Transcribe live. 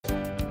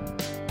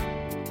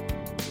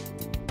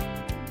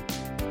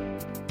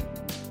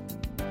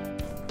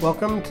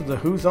Welcome to the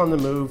Who's on the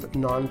Move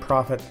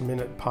Nonprofit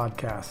Minute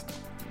podcast.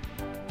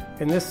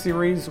 In this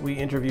series, we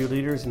interview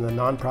leaders in the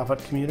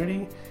nonprofit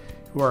community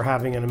who are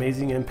having an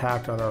amazing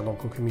impact on our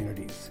local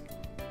communities.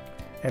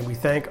 And we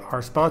thank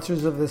our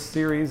sponsors of this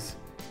series,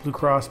 Blue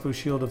Cross Blue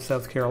Shield of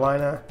South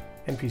Carolina,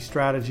 NP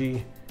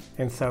Strategy,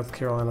 and South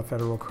Carolina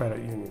Federal Credit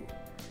Union.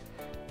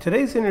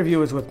 Today's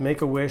interview is with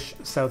Make-A-Wish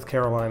South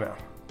Carolina.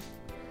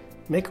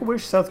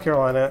 Make-A-Wish South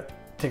Carolina,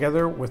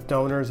 together with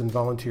donors and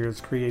volunteers,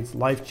 creates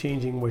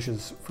life-changing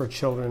wishes for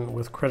children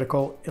with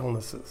critical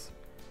illnesses.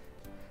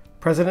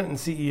 President and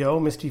CEO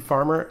Misty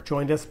Farmer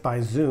joined us by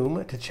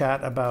Zoom to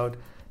chat about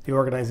the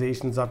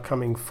organization's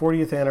upcoming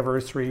 40th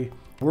anniversary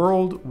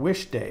World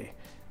Wish Day,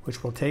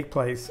 which will take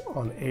place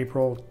on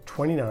April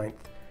 29th,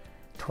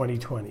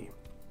 2020.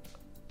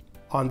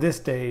 On this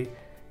day,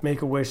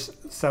 Make-A-Wish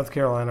South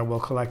Carolina will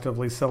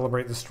collectively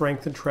celebrate the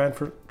strength and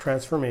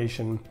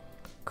transformation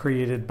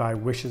created by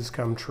wishes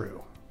come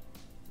true.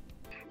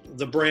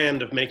 The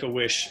brand of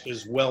Make-A-Wish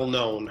is well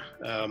known.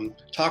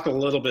 Talk a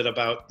little bit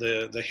about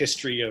the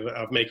history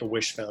of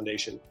Make-A-Wish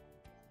Foundation.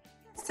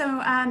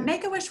 So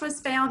Make-A-Wish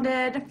was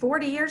founded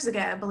 40 years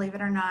ago, believe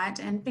it or not,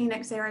 in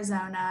Phoenix,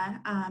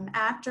 Arizona,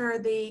 after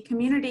the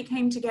community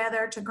came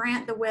together to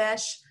grant the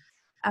wish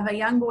of a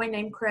young boy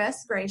named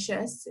Chris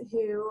Gracious,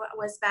 who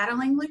was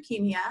battling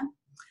leukemia.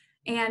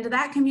 And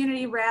that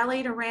community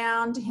rallied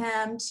around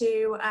him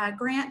to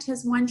grant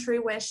his one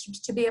true wish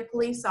to be a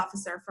police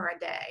officer for a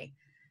day.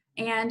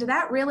 And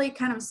that really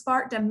kind of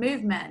sparked a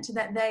movement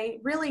that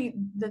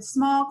the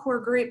small core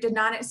group did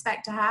not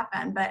expect to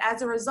happen. But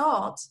as a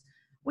result,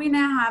 we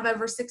now have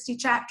over 60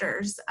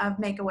 chapters of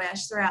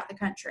Make-A-Wish throughout the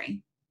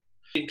country.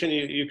 Can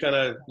you kind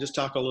of just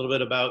talk a little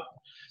bit about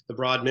the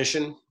broad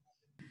mission?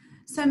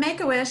 So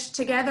Make-A-Wish,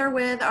 together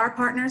with our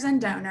partners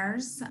and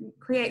donors,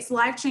 creates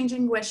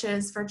life-changing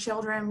wishes for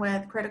children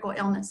with critical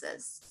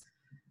illnesses.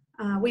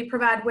 We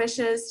provide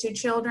wishes to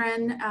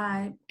children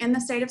in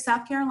the state of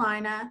South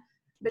Carolina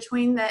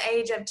between the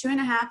age of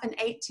 2.5 and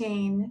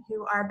 18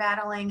 who are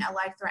battling a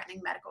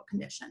life-threatening medical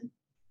condition.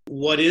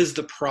 What is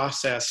the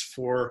process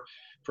for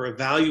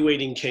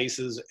evaluating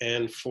cases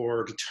and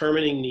for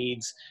determining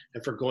needs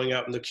and for going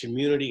out in the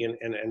community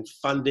and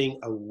funding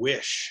a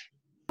wish?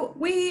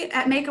 We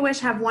at Make-A-Wish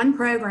have one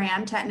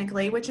program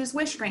technically, which is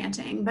wish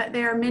granting, but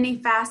there are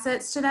many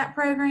facets to that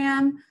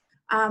program.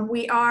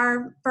 We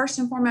are, first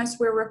and foremost,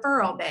 we're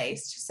referral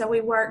based. So we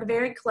work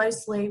very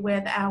closely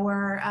with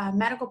our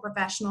medical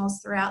professionals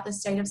throughout the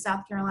state of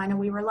South Carolina.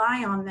 We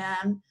rely on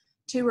them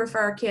to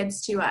refer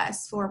kids to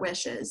us for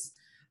wishes.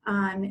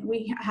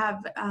 We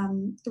have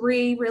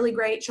 3 really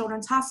great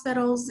children's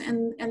hospitals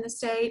in the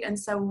state, and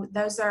so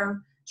those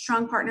are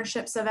strong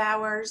partnerships of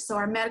ours. So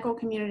our medical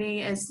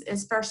community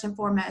is first and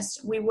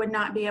foremost. We would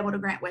not be able to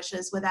grant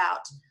wishes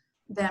without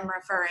them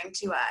referring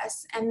to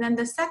us. And then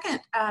the second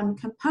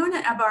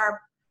component of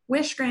our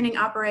wish granting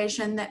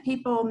operation that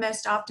people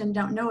most often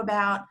don't know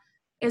about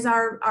is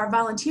our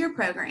volunteer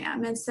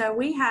program. And so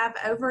we have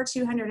over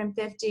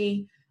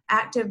 250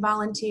 active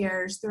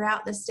volunteers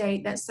throughout the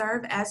state that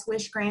serve as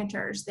wish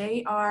granters.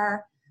 They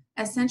are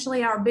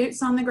essentially our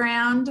boots on the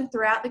ground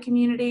throughout the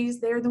communities.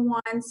 They're the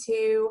ones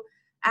who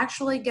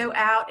actually go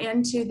out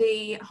into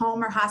the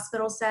home or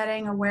hospital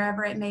setting or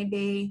wherever it may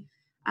be,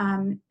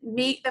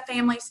 meet the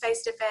families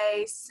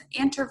face-to-face,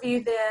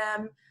 interview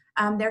them.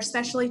 They're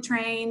specially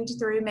trained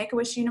through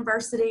Make-A-Wish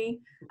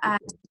University to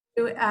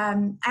do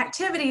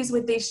activities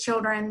with these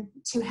children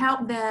to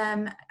help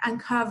them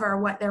uncover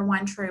what their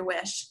one true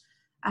wish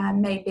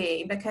may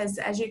be. Because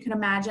as you can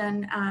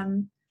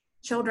imagine,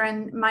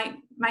 children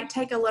might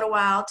take a little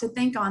while to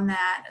think on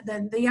that.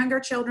 The younger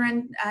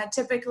children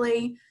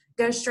typically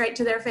go straight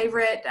to their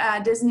favorite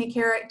Disney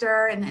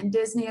character, and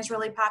Disney is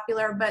really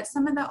popular, but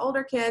some of the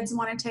older kids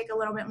want to take a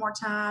little bit more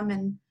time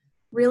and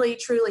really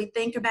truly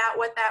think about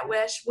what that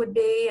wish would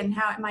be and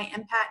how it might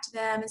impact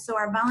them. And so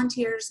our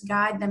volunteers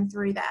guide them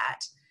through that.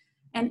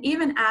 And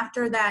even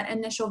after that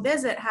initial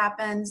visit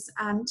happens,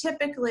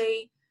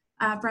 typically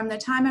from the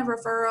time of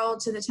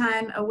referral to the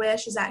time a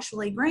wish is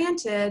actually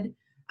granted,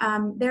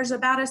 there's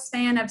about a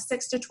span of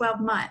 6 to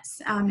 12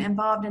 months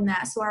involved in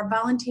that. So our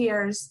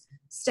volunteers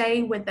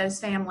stay with those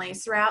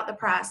families throughout the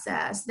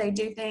process. They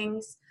do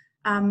things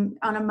on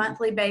a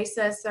monthly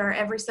basis or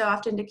every so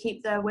often to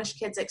keep the wish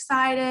kids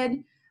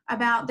excited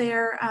about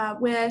their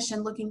wish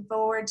and looking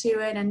forward to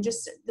it, and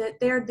just that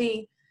they're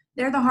the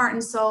heart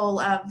and soul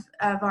of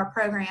our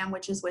program,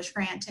 which is wish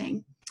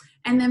granting.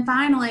 And then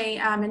finally,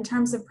 in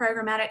terms of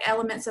programmatic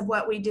elements of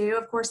what we do,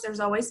 of course, there's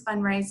always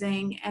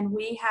fundraising, and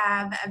we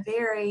have a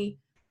very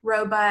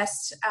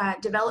robust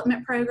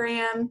development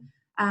program.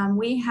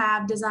 We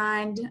have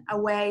designed a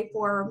way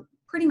for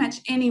pretty much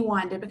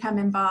anyone to become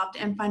involved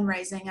in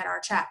fundraising at our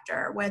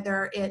chapter,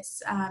 whether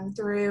it's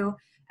through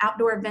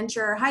outdoor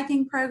adventure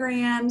hiking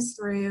programs,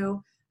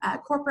 through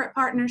corporate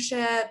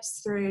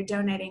partnerships, through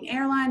donating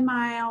airline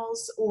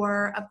miles,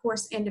 or of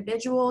course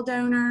individual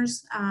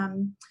donors.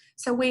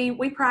 So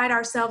we pride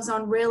ourselves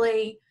on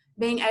really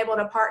being able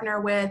to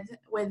partner with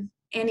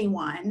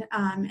anyone,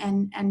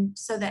 and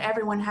so that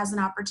everyone has an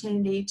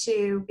opportunity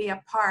to be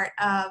a part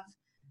of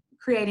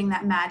creating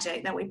that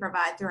magic that we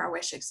provide through our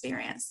Wish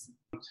experience.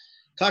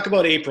 Talk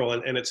about April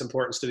and its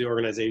importance to the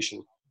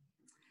organization.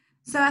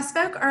 So I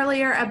spoke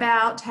earlier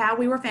about how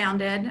we were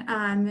founded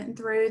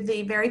through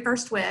the very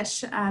first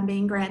wish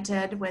being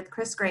granted with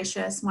Chris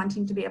Gracious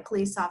wanting to be a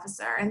police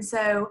officer. And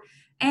so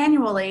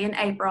annually in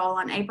April,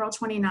 on April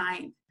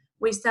 29th,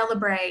 we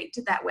celebrate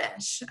that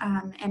wish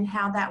and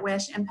how that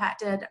wish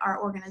impacted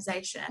our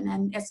organization.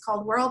 And it's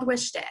called World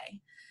Wish Day.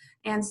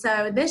 And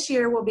so this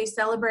year we'll be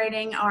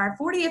celebrating our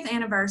 40th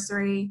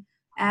anniversary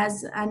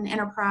as an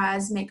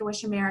enterprise.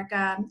 Make-A-Wish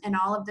America and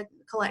all of the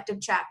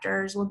collective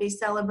chapters will be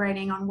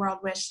celebrating on World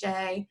Wish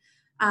Day.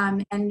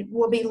 And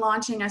we'll be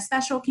launching a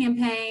special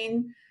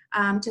campaign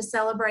to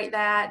celebrate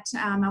that.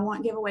 I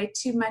won't give away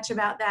too much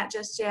about that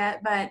just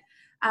yet, but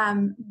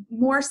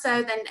more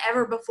so than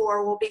ever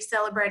before, we'll be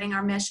celebrating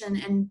our mission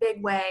in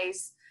big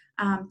ways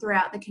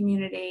throughout the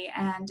community.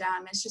 And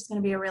it's just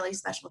going to be a really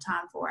special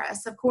time for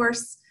us. Of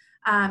course,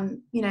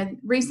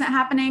 recent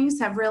happenings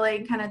have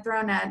really kind of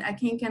thrown a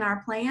kink in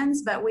our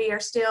plans, but we are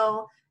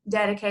still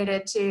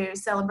dedicated to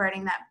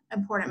celebrating that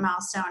important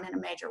milestone in a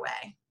major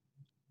way.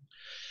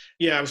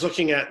 Yeah, I was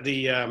looking at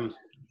an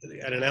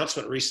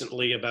announcement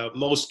recently about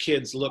most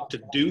kids look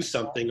to do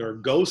something or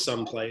go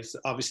someplace.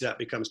 Obviously, that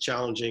becomes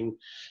challenging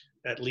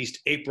at least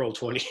April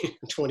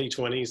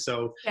 2020.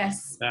 So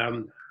yes.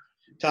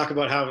 Talk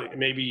about how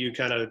maybe you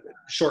kind of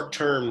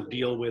short-term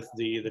deal with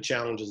the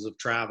challenges of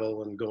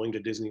travel and going to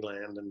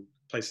Disneyland and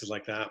places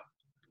like that.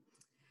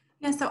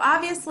 Yeah, so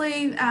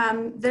obviously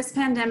this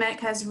pandemic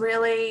has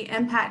really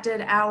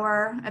impacted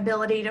our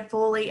ability to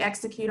fully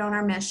execute on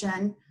our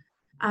mission.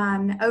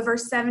 Over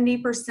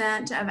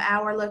 70% of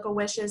our local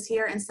wishes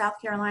here in South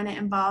Carolina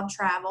involve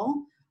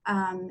travel.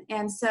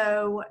 And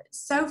so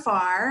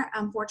far,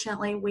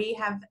 unfortunately, we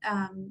have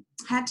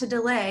had to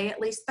delay at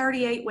least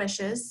 38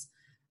 wishes.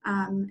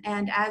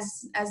 And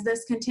as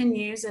this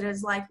continues, it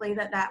is likely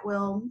that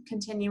will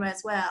continue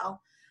as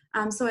well.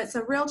 So it's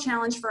a real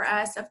challenge for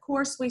us. Of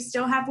course, we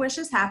still have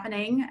wishes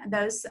happening,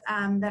 those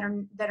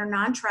that are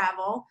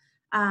non-travel.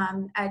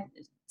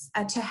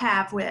 A to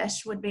have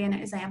wish would be an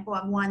example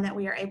of one that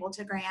we are able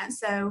to grant.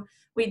 So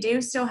we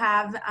do still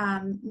have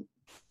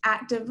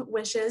active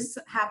wishes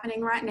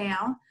happening right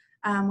now.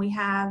 We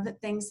have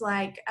things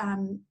like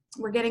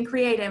we're getting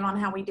creative on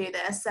how we do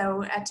this.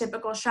 So a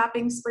typical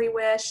shopping spree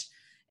wish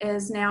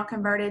is now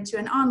converted to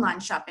an online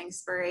shopping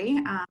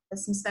spree with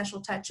some special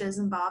touches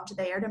involved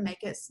there to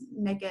make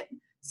it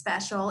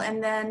special.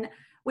 And then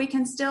we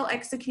can still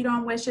execute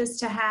on wishes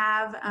to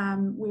have.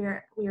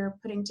 We're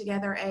putting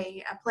together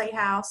a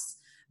playhouse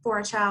for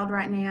a child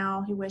right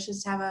now who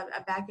wishes to have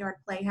a backyard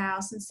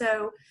playhouse. And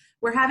so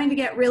we're having to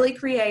get really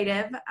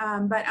creative.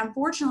 But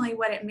unfortunately,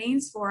 what it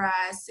means for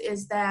us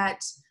is that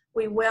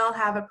we will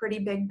have a pretty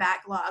big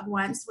backlog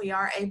once we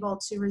are able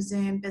to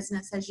resume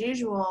business as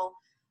usual.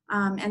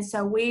 And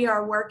so we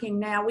are working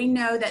now. We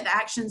know that the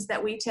actions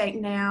that we take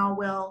now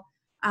will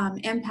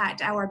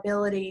impact our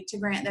ability to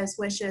grant those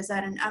wishes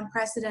at an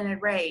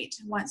unprecedented rate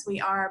once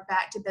we are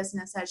back to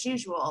business as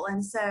usual.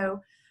 And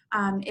so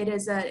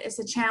it's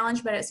a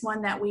challenge, but it's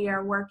one that we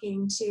are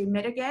working to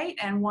mitigate,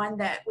 and one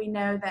that we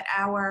know that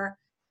our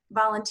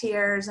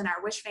volunteers and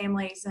our wish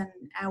families and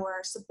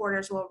our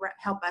supporters will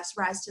help us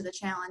rise to the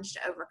challenge to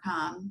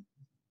overcome.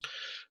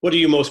 What are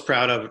you most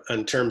proud of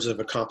in terms of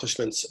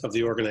accomplishments of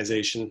the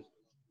organization?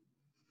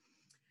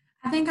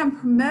 I think I'm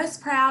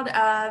most proud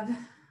of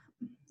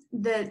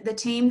the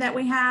team that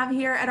we have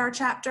here at our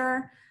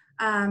chapter.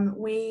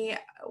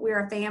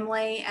 We're a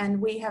family, and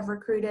we have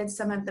recruited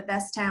some of the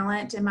best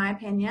talent, in my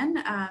opinion,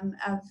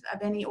 of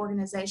any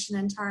organization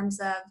in terms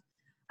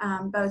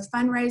of both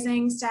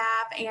fundraising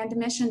staff and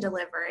mission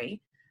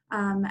delivery.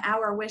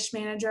 Our wish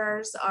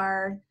managers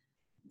are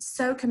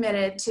so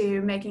committed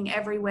to making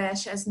every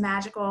wish as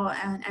magical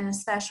and as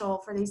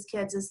special for these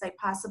kids as they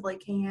possibly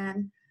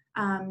can.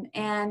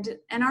 And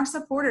our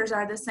supporters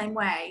are the same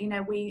way. You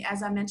know,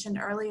 as I mentioned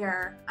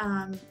earlier,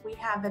 we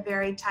have a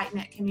very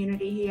tight-knit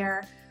community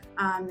here.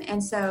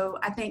 And so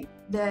I think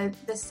the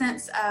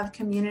sense of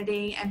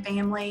community and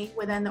family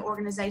within the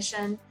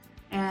organization,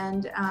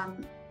 and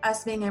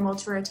us being able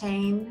to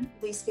retain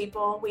these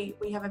people,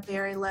 we have a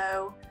very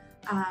low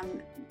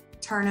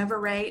turnover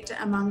rate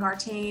among our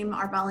team,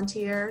 our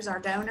volunteers, our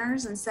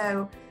donors. And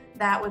so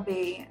that would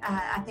be,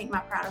 I think, my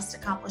proudest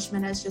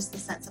accomplishment is just the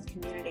sense of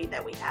community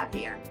that we have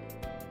here.